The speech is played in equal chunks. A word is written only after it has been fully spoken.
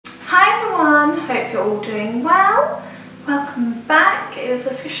hope you're all doing well. Welcome back. It is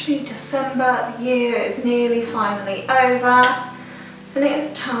officially December, the year is nearly finally over, and it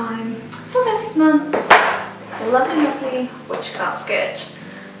is time for this month's lovely Witch Casket.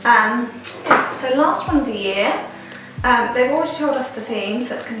 So last one of the year, they've already told us the theme,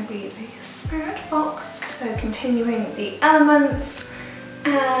 so it's going to be the spirit box, so continuing the elements,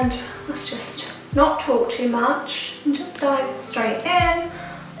 and let's just not talk too much and just dive straight in.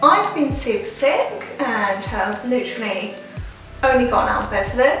 I've been super sick and have literally only gotten out of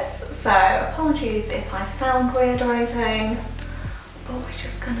bed for this, so apologies if I sound weird or anything, but we're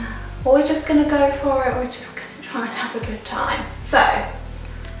just gonna go for it. We're just gonna try and have a good time. So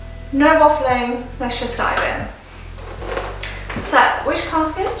no waffling, let's just dive in. So Witch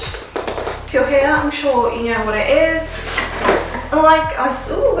Casket, if you're here, I'm sure you know what it is. Like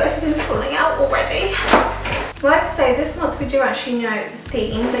everything's falling out already. Like I say, this month we do actually know the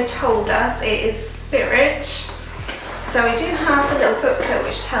theme. They told us it is spirit. So we do have the little booklet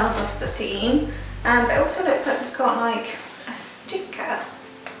which tells us the theme. But it also looks like we've got like a sticker.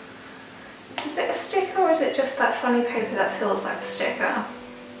 Is it a sticker or is it just that funny paper that feels like a sticker?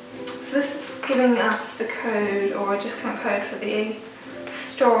 So this is giving us the code or a discount code for the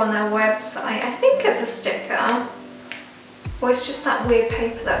store on their website. I think it's a sticker. Or it's just that weird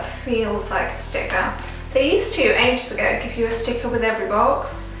paper that feels like a sticker. They used to, ages ago, give you a sticker with every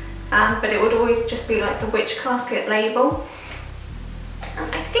box, but it would always just be like the Witch Casket label.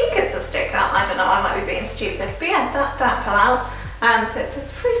 And I think it's a sticker, I don't know, I might be being stupid, but yeah, that fell out. So it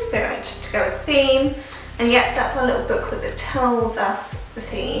says free spirit to go with theme, and yep, that's our little booklet that tells us the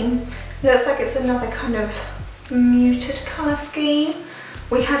theme. It looks like it's another kind of muted colour scheme.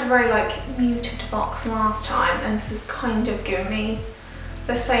 We had a very like muted box last time, and this is kind of giving me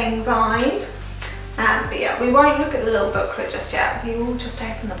the same vibe. But yeah, we won't look at the little booklet just yet. We will just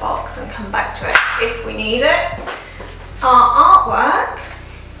open the box and come back to it if we need it. Our artwork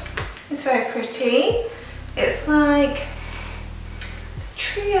is very pretty. It's like the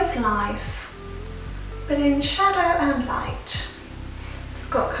tree of life, but in shadow and light. It's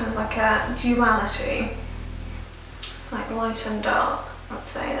got kind of like a duality. It's like light and dark, I'd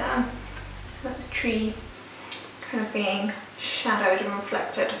say there. Like the tree kind of being shadowed and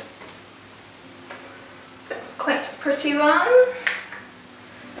reflected. It's quite a pretty one.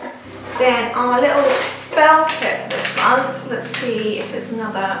 Then our little spell kit this month. Let's see if it's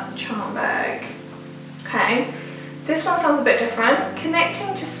another charm bag. Okay, this one sounds a bit different.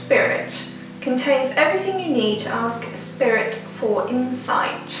 Connecting to spirit. Contains everything you need to ask spirit for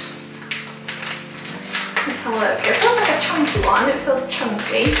insight. Let's have a look. It feels like a chunky one. It feels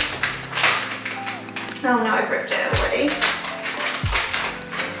chunky. Oh no, I've ripped it already.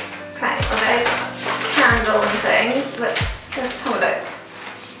 Okay, well there's candle and things. Let's have a look.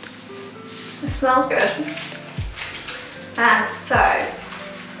 It smells good.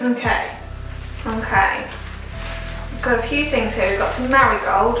 Okay. We've got a few things here. We've got some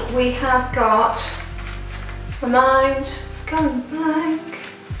marigold. We have got my mind. It's gone blank.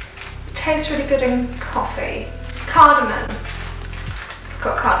 It tastes really good in coffee. Cardamom. We've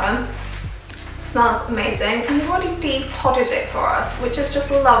got cardamom. Smells amazing, and they've already de-podded it for us, which is just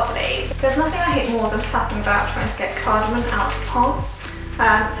lovely. There's nothing I hate more than faffing about trying to get cardamom out of pods.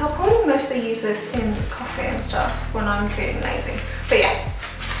 So I'll probably mostly use this in coffee and stuff when I'm feeling lazy. But yeah,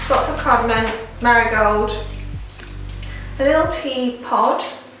 lots of cardamom, marigold, a little tea light,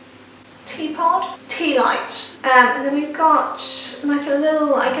 and then we've got like a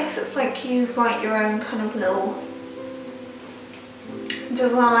little, I guess it's like you write your own kind of little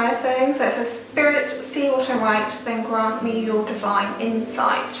desire thing. So it says, spirit, see what I write, then grant me your divine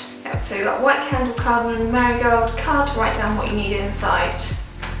insight. Yep, so you've got white candle, cardamom, marigold, card to write down what you need insight,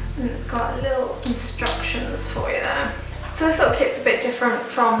 and it's got little instructions for you there. So this little kit's a bit different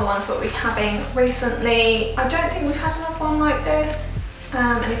from the ones that we've been having recently. I don't think we've had another one like this,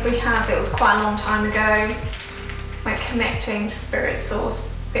 and if we have, it was quite a long time ago, like connecting to spirits or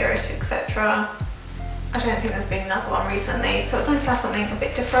spirit, etc. I don't think there's been another one recently, so it's nice to have something a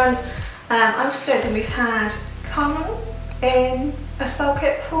bit different. I also don't think we've had cardamom in a spell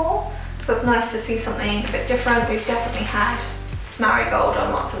kit before, so it's nice to see something a bit different. We've definitely had marigold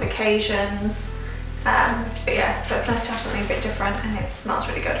on lots of occasions, but yeah, so it's nice to have something a bit different, and it smells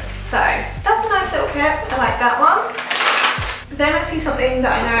really good. So that's a nice little kit, I like that one. Then I see something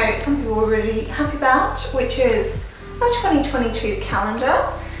that I know some people were really happy about, which is a 2022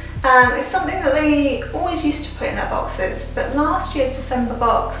 calendar. It's something that they always used to put in their boxes, but last year's December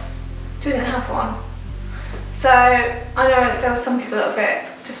box didn't have one. So I know there were some people that were a bit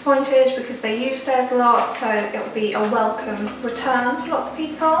disappointed because they used theirs a lot, so it would be a welcome return for lots of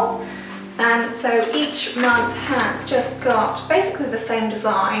people. So each month has just got basically the same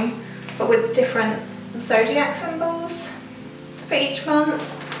design, but with different zodiac symbols for each month.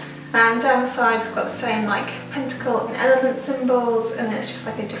 And down the side we've got the same like pentacle and element symbols, and then it's just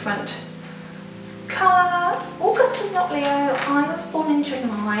like a different colour. August is not Leo, I was born in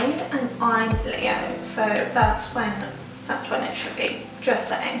July and I'm Leo, so that's when it should be, just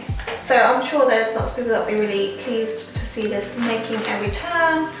saying. So I'm sure there's lots of people that will be really pleased to see this making a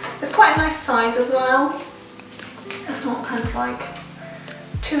return. It's quite a nice size as well. It's not kind of like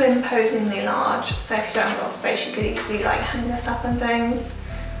too imposingly large, so if you don't have a lot of space you could easily like hang this up and things.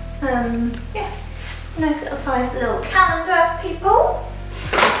 Yeah, nice little size little calendar for people.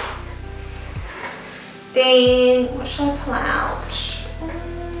 Then what should I pull out?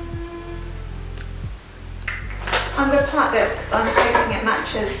 I'm going to pull out this because I'm hoping it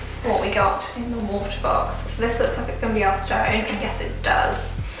matches what we got in the water box. So this looks like it's going to be our stone, and yes it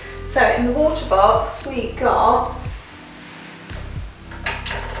does. So in the water box we got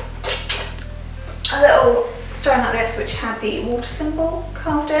a little stone like this which had the water symbol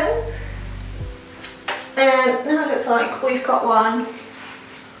carved in. And now it looks like we've got one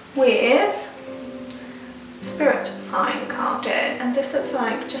with spirit sign carved in, and this looks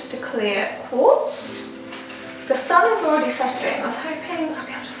like just a clear quartz. The sun is already setting. I was hoping I'd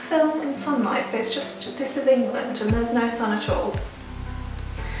be able to film in sunlight, but it's just, this is England and there's no sun at all.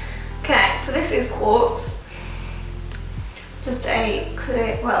 Okay, so this is quartz. Just a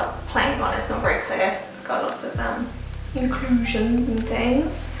clear, well, plain one, it's not very clear. It's got lots of inclusions and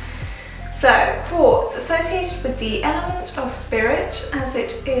things. So, quartz, associated with the element of spirit, as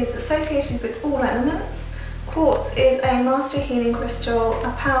it is associated with all elements. Quartz is a master healing crystal,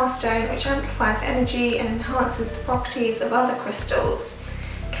 a power stone which amplifies energy and enhances the properties of other crystals.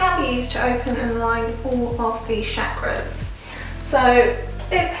 Can be used to open and align all of the chakras. So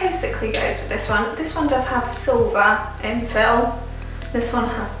it basically goes with this one. This one does have silver infill. This one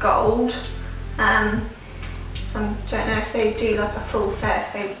has gold. So I don't know if they do like a full set,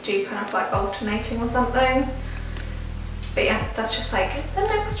 if they do kind of like alternating or something. But yeah, that's just like the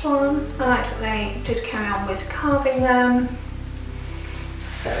next one. I like that they did carry on with carving them.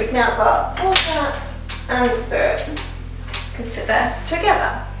 So we've now got water and spirit can sit there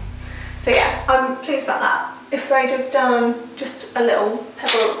together. So yeah, I'm pleased about that. If they'd have done just a little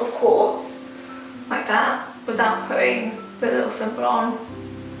pebble of quartz like that without putting the little symbol on,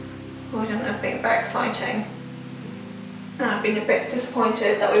 it wouldn't have been very exciting. And I've been a bit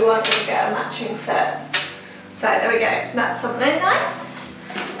disappointed that we weren't going to get a matching set. So there we go, that's something nice.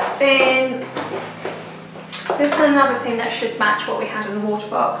 Then this is another thing that should match what we had in the water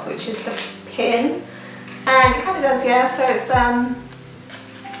box, which is the pin. And it kind of does, yeah, so it's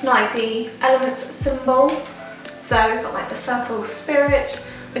like the element symbol. So we've got like the circle spirit.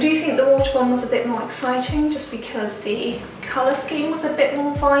 I do think the water one was a bit more exciting just because the colour scheme was a bit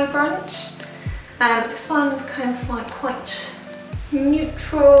more vibrant. This one is kind of like quite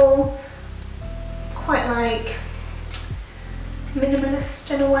neutral, quite like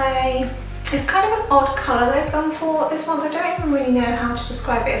minimalist in a way. It's kind of an odd colour they've gone for this one. I don't even really know how to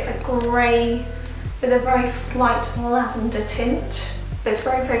describe it. It's like grey with a very slight lavender tint, but it's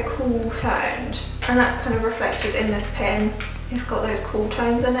very, very cool toned, and that's kind of reflected in this pin. It's got those cool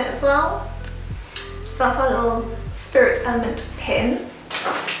tones in it as well. So that's our little spirit element pin.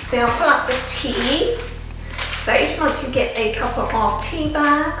 Then I'll pull out the tea. So each month you get a couple of tea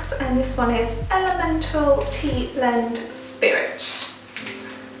bags, and this one is Elemental Tea Blend Spirit.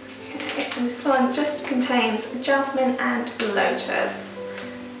 Okay, and this one just contains jasmine and lotus.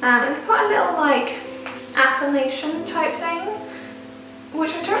 And they've got a little like affirmation type thing,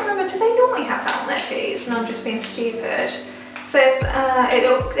 which I don't remember, do they normally have that on their teas? And I'm just being stupid. It says,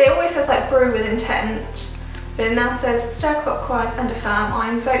 it always says like brew with intent. But it now says, stir clockwise and affirm, I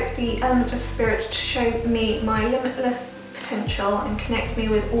invoke the element of spirit to show me my limitless potential and connect me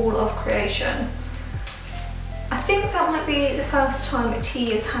with all of creation. I think that might be the first time a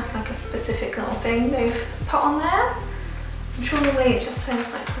tea has had like a specific little thing they've put on there. I'm sure normally it just says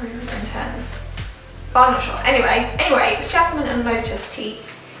like brew with intent, but I'm not sure. Anyway, it's jasmine and lotus tea.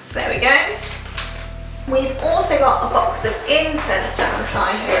 So there we go. We've also got a box of incense down the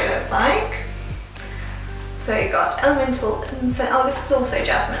side here, it looks like. So you've got elemental incense, oh this is also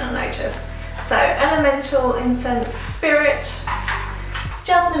jasmine and lotus. So elemental incense spirit,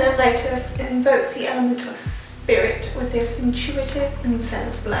 jasmine and lotus, invoke the element of spirit with this intuitive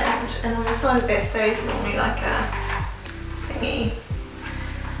incense blend. And on the side of this there is normally like a thingy.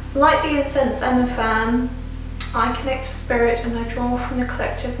 Light the incense and affirm, I connect to spirit and I draw from the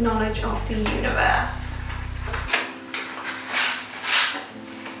collective knowledge of the universe.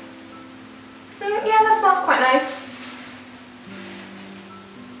 smells quite nice.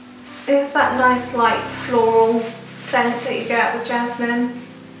 It's that nice light floral scent that you get with jasmine.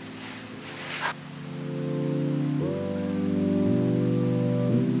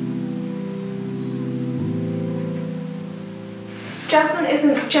 Jasmine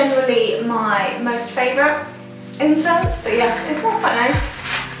isn't generally my most favourite incense, but yeah, it smells quite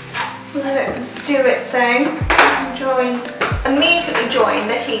nice. Let it do its thing. Immediately join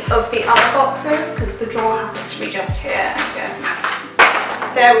the heap of the other boxes because the drawer happens to be just here and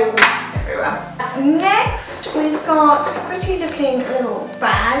yeah, they're all everywhere. Next, we've got a pretty looking little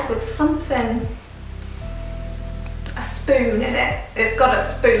bag with something, a spoon in it. It's got a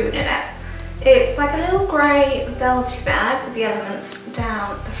spoon in it. It's like a little grey velvety bag with the elements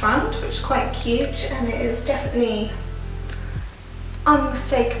down the front, which is quite cute, and it is definitely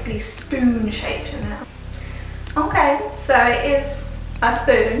unmistakably spoon shaped in it. Okay, so it is a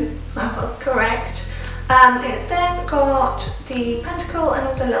spoon, that was correct. It's then got the pentacle and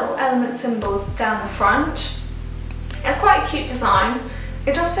all the little element symbols down the front. It's quite a cute design.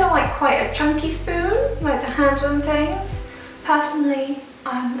 It does feel like quite a chunky spoon, like the handle and things. Personally,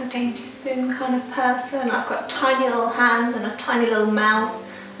 I'm a dainty spoon kind of person. I've got tiny little hands and a tiny little mouth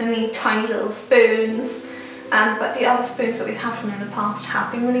and need tiny little spoons. But the other spoons that we've had from in the past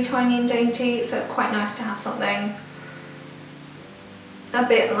have been really tiny and dainty, so it's quite nice to have something a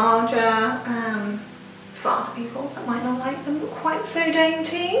bit larger for other people that might not like them quite so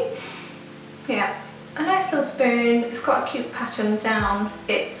dainty. Yeah, a nice little spoon. It's got a cute pattern down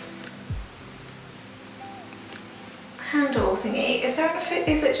its handle thingy.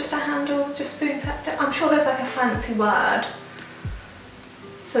 Is it just a handle, just spoons? I'm sure there's like a fancy word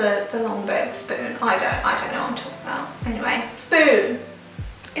for the long bit of spoon. I don't know what I'm talking about. Anyway, spoon.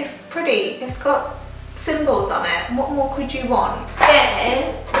 It's pretty. It's got symbols on it. What more could you want?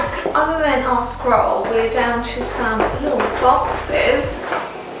 Then, other than our scroll, we're down to some little boxes.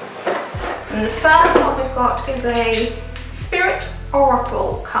 And the first one we've got is a Spirit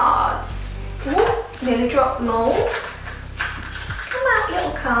Oracle cards. Ooh, nearly dropped them all. Come out,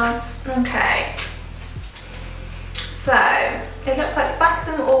 little cards. Okay. So, it looks like the back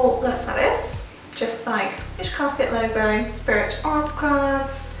of them all looks like this. Just like Witch Casket logo, Spirit Oracle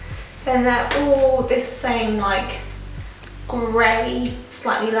cards. Then they're all this same like grey,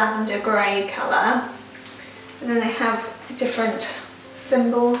 slightly lavender grey colour. And then they have different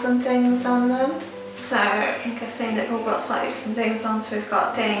symbols and things on them. So I'm guessing they've all got slightly different things on. So we've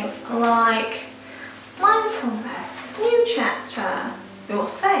got things like mindfulness, new chapter, you're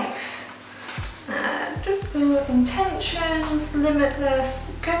safe, intentions,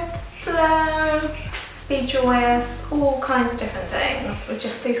 limitless, good flow, be joyous, all kinds of different things with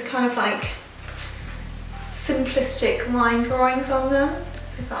just these kind of like simplistic line drawings on them.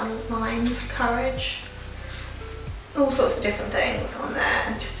 So we've got a line of courage, all sorts of different things on there,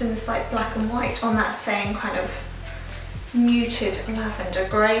 and just in this like black and white on that same kind of muted lavender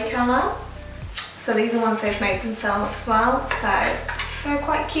grey colour. So these are ones they've made themselves as well. So they're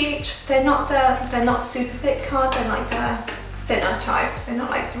quite cute. They're not super thick card. They're like the thinner type. They're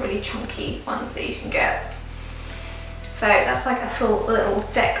not like the really chunky ones that you can get. So that's like a full little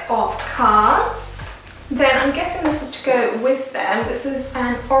deck of cards. Then I'm guessing this is to go with them. This is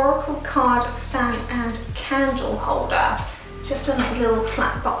an Oracle card stand and candle holder. Just in like little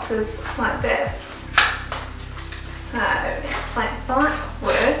flat boxes like this. So it's like black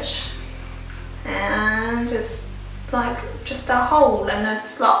wood. And it's like just a hole and a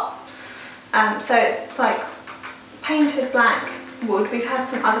slot. So it's like painted black wood. We've had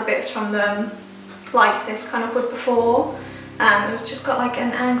some other bits from them like this kind of wood before. It's just got like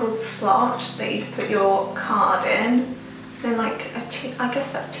an angled slot that you put your card in. Then like I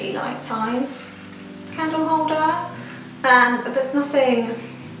guess that's tea light size candle holder. But there's nothing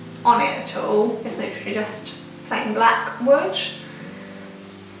on it at all. It's literally just plain black wood.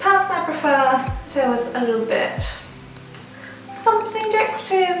 Personally, I prefer if there was a little bit something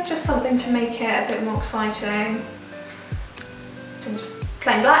decorative, just something to make it a bit more exciting than just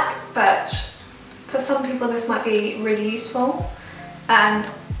plain black, but for some people this might be really useful.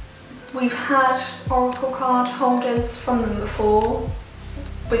 We've had Oracle card holders from them before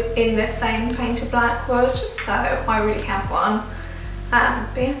in this same painted black wood, so I already have one. But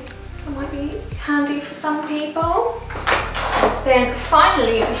yeah, that might be handy for some people. Then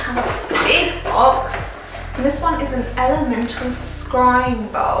finally we have a big box, and this one is an elemental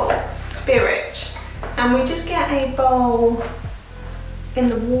scrying bowl, Spirit, and we did get a bowl in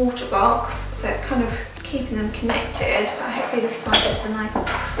the water box, so it's kind of keeping them connected, but hopefully this one is a nice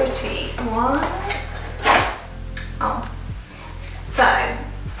pretty one. Oh, so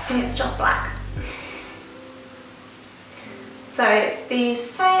it's just black. So it's the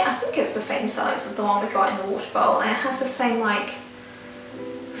same, I think it's the same size as the one we got in the water bowl, and it has the same like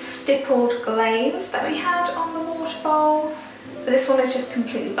stippled glaze that we had on the water bowl, but this one is just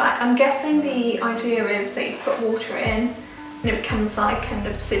completely black. I'm guessing the idea is that you put water in and it becomes like an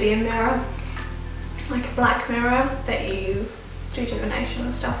obsidian mirror, like a black mirror that you do divination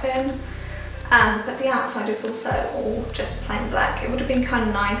and stuff in. But the outside is also all just plain black. It would have been kind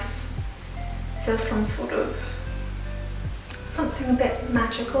of nice if there was some sort of something a bit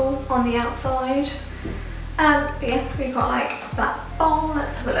magical on the outside. But yeah, we've got like a black bowl.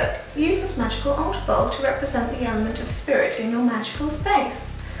 Let's have a look. Use this magical altar bowl to represent the element of spirit in your magical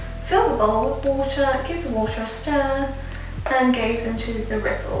space. Fill the bowl with water, give the water a stir, and gaze into the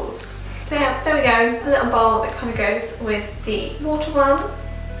ripples. So yeah, there we go, a little bowl that kind of goes with the water one.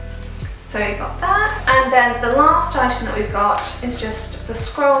 So we've got that, and then the last item that we've got is just the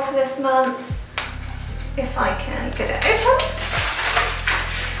scroll for this month. If I can get it open.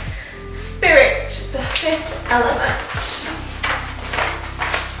 Spirit, the fifth element.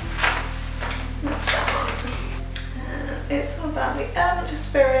 That's that one. And it's all about the element of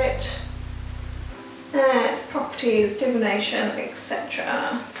spirit, its properties, divination,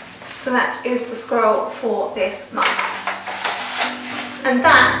 etc. So that is the scroll for this month. And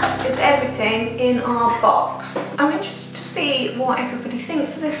that is everything in our box. I'm interested to see what everybody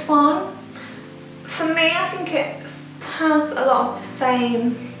thinks of this one. For me, I think it has a lot of the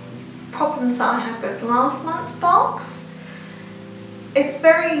same problems that I had with last month's box. It's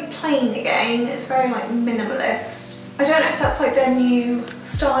very plain again, it's very like minimalist. I don't know if that's like their new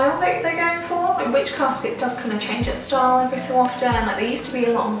style that they're going for. Like Witch Casket does kind of change its style every so often. Like they used to be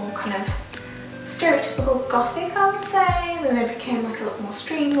a lot more kind of stereotypical gothic, I would say, then they became like a lot more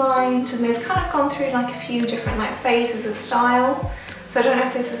streamlined, and they've kind of gone through like a few different like phases of style. So I don't know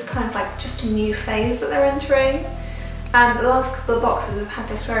if this is kind of like just a new phase that they're entering. The last couple of boxes have had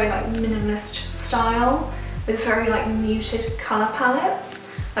this very like minimalist style with very like muted colour palettes.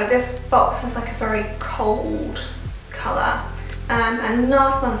 Like this box has like a very cold colour, and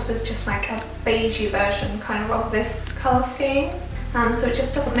last month's was just like a beigey version kind of this colour scheme. So it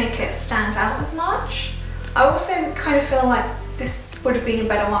just doesn't make it stand out as much. I also kind of feel like this would have been a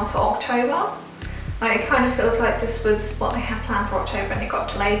better one for October. Like it kind of feels like this was what they had planned for October and it got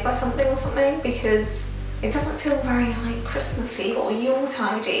delayed by something or something, because it doesn't feel very like Christmassy or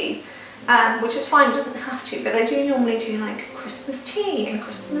Yuletidey, which is fine, it doesn't have to, but they do normally do like Christmas tea and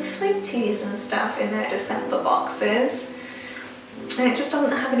Christmas sweet teas and stuff in their December boxes. And it just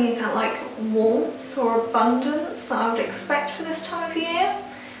doesn't have any of that like warmth or abundance that I would expect for this time of year,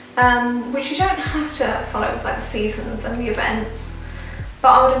 which you don't have to follow with like the seasons and the events. But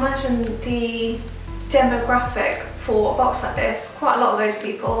I would imagine the demographic for a box like this, quite a lot of those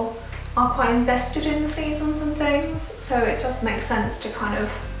people are quite invested in the seasons and things, so it does make sense to kind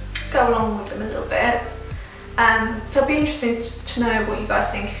of go along with them a little bit. So it'd be interesting to know what you guys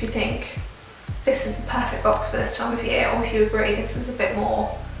think, if you think this is the perfect box for this time of year, or if you agree this is a bit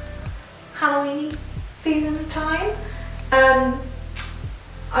more Halloween season time.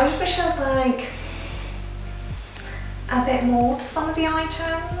 I just wish there was like a bit more to some of the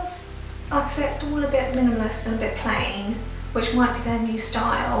items. Like I say, it's all a bit minimalist and a bit plain, which might be their new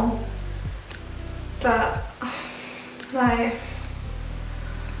style, but like,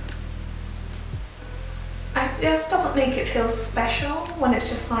 it just doesn't make it feel special when it's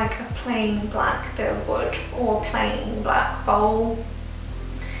just like a plain black bit of wood or a plain black bowl.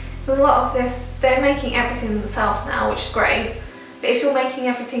 With a lot of this, they're making everything themselves now, which is great, but if you're making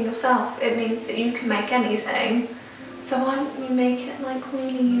everything yourself, it means that you can make anything. So why don't you make it like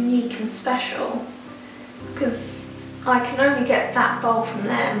really unique and special? Because I can only get that bowl from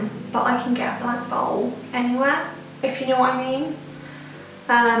them, but I can get a black bowl anywhere, if you know what I mean.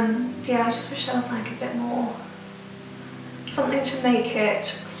 Yeah, I just wish there was like a bit more, something to make it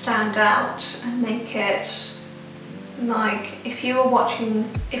stand out and make it like, if I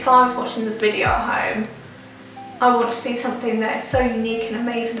was watching this video at home, I want to see something that is so unique and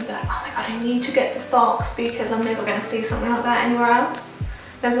amazing and be like, oh my god, I need to get this box because I'm never going to see something like that anywhere else.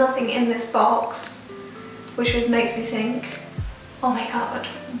 There's nothing in this box which makes me think, oh my god,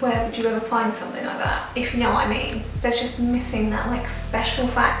 where would you ever find something like that, if you know what I mean. There's just missing that like special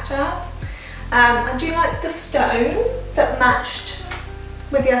factor. I do like the stone that matched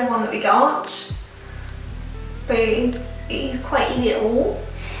with the other one that we got, but it's quite little.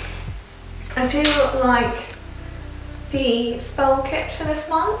 I do like the spell kit for this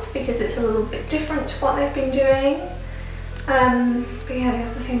month because it's a little bit different to what they've been doing. But yeah, the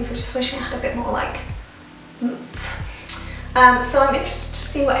other things I just wish it had a bit more like oomph. So I'm interested to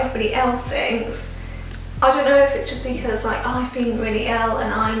see what everybody else thinks. I don't know if it's just because like I've been really ill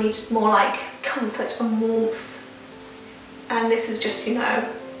and I needed more like comfort and warmth, and this is just, you know,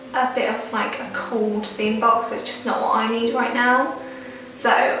 a bit of like a cold theme box, so it's just not what I need right now.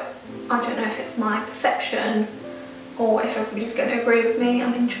 So I don't know if it's my perception or if everybody's going to agree with me.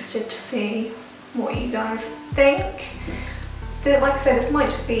 I'm interested to see what you guys think. Like I said, this might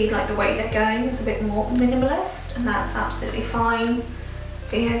just be like the way they're going. It's a bit more minimalist, and that's absolutely fine.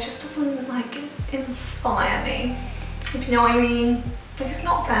 But yeah, it just doesn't like inspire me, if you know what I mean. Like, it's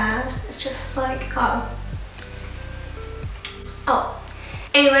not bad, it's just like, oh.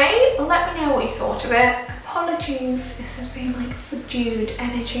 Anyway, let me know what you thought of it. Apologies if there's been like subdued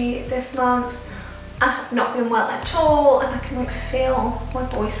energy this month. I have not been well at all, and I can like feel my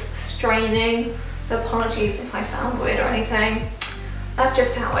voice straining. So apologies if I sound weird or anything. That's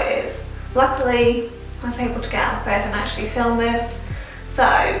just how it is. Luckily, I was able to get out of bed and actually film this. So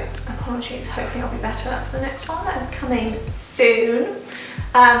apologies, hopefully I'll be better for the next one that is coming soon.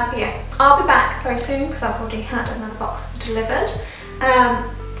 Yeah, I'll be back very soon because I've already had another box delivered.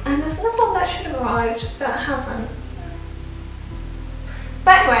 And there's another one that should have arrived but hasn't.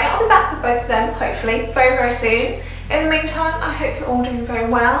 But anyway, I'll be back with both of them hopefully very, very soon. In the meantime, I hope you're all doing very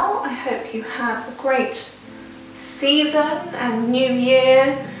well. I hope you have a great season and new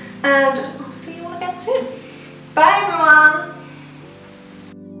year, and I'll see you all again soon. Bye everyone!